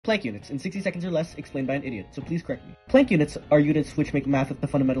Planck units, in 60 seconds or less, explained by an idiot, so please correct me. Planck units are units which make math at the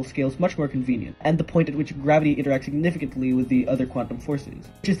fundamental scales much more convenient, and the point at which gravity interacts significantly with the other quantum forces,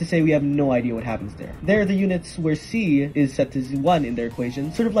 which is to say we have no idea what happens there. They're the units where c is set to 1 in their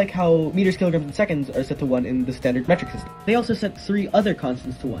equation, sort of like how meters, kilograms, and seconds are set to 1 in the standard metric system. They also set 3 other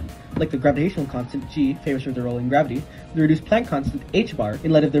constants to 1, like the gravitational constant, g, famous for their role in gravity, the reduced Planck constant, h bar,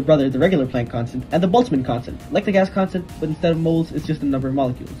 in light of their brother, the regular Planck constant, and the Boltzmann constant, like the gas constant, but instead of moles, it's just the number of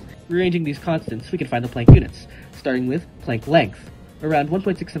molecules. Rearranging these constants, we can find the Planck units, starting with Planck length. Around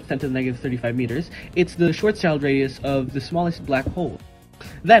 1.6 times 10 to the negative 35 meters, it's the Schwarzschild radius of the smallest black hole.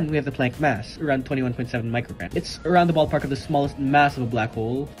 Then we have the Planck mass, around 21.7 micrograms. It's around the ballpark of the smallest mass of a black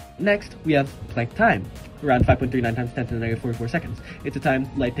hole. Next, we have Planck time, around 5.39 times 10 to the negative 44 seconds. It's the time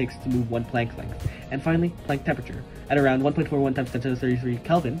light takes to move 1 Planck length. And finally, Planck temperature. At around 1.41 times 10 to the 33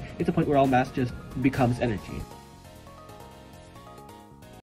 Kelvin, it's a point where all mass just becomes energy.